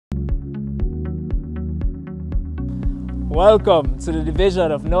Welcome to the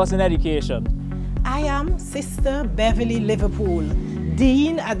Division of Nursing Education. I am Sister Beverly Liverpool,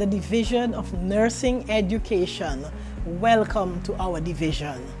 Dean at the Division of Nursing Education. Welcome to our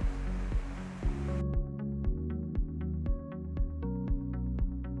division.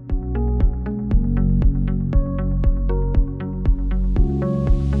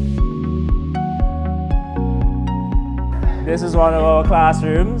 This is one of our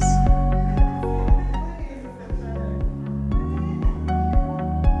classrooms.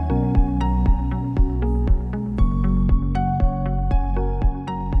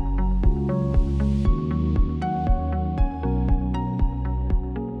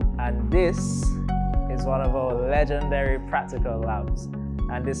 And this is one of our legendary practical labs.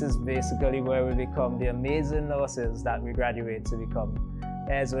 And this is basically where we become the amazing nurses that we graduate to become.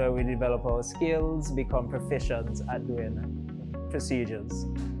 Here's where we develop our skills, become proficient at doing procedures.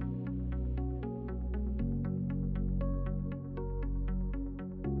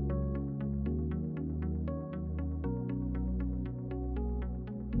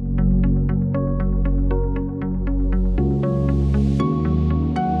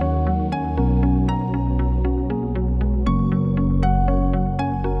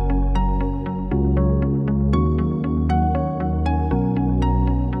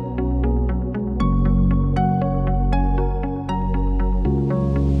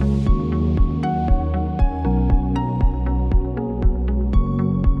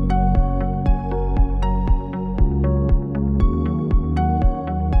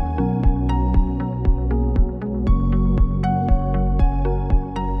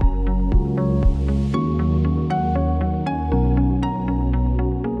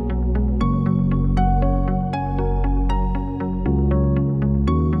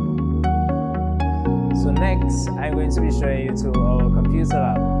 So next, I'm going to be showing you to our computer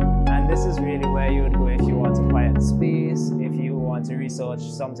lab. And this is really where you would go if you want a quiet space, if you want to research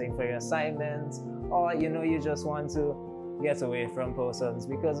something for your assignment, or you just want to get away from persons,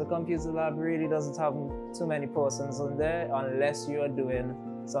 because the computer lab really doesn't have too many persons in there unless you are doing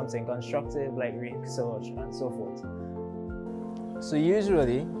something constructive like research and so forth. So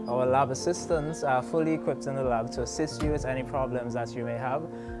usually, our lab assistants are fully equipped in the lab to assist you with any problems that you may have.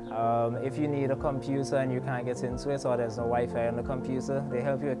 If you need a computer and you can't get into it, or there's no Wi-Fi on the computer, they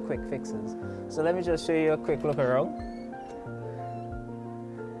help you with quick fixes. So let me just show you a quick look around.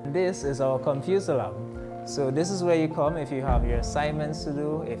 This is our computer lab. So this is where you come if you have your assignments to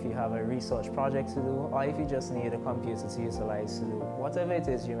do, if you have a research project to do, or if you just need a computer to utilize to do whatever it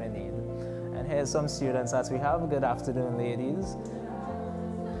is you may need. And here's some students that we have. Good afternoon, ladies.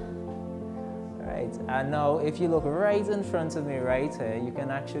 Right. And now if you look right in front of me right here, you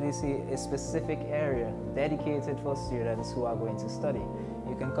can actually see a specific area dedicated for students who are going to study.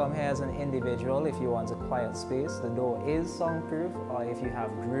 You can come here as an individual if you want a quiet space. The door is soundproof, or if you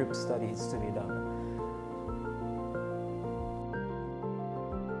have group studies to be done.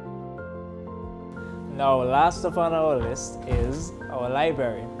 Now, last up on our list is our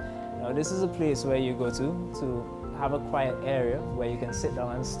library. Now, this is a place where you go to have a quiet area where you can sit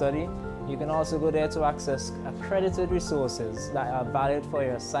down and study. You can also go there to access accredited resources that are valid for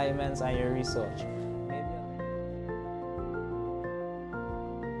your assignments and your research.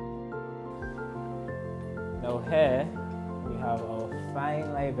 Now here, we have our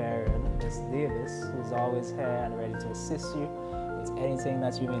fine librarian, Ms. Davis, who's always here and ready to assist you with anything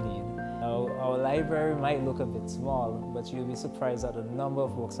that you may need. Now, our library might look a bit small, but you'll be surprised at the number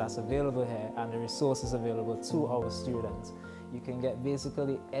of books that's available here and the resources available to our students. You can get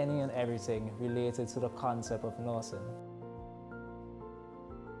basically any and everything related to the concept of nursing.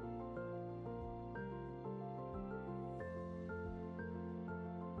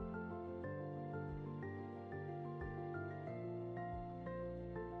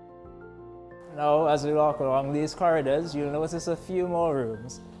 Now, as we walk along these corridors, you'll notice a few more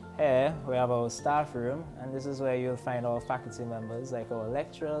rooms. Here, we have our staff room, and this is where you'll find our faculty members, like our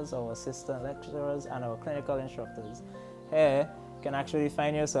lecturers, our assistant lecturers, and our clinical instructors. Here, you can actually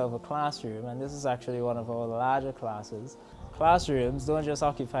find yourself a classroom, and this is actually one of our larger classes. Classrooms don't just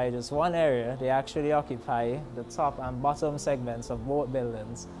occupy just one area, they actually occupy the top and bottom segments of both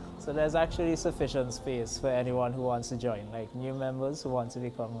buildings. So there's actually sufficient space for anyone who wants to join, like new members who want to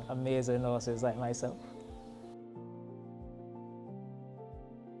become amazing nurses like myself.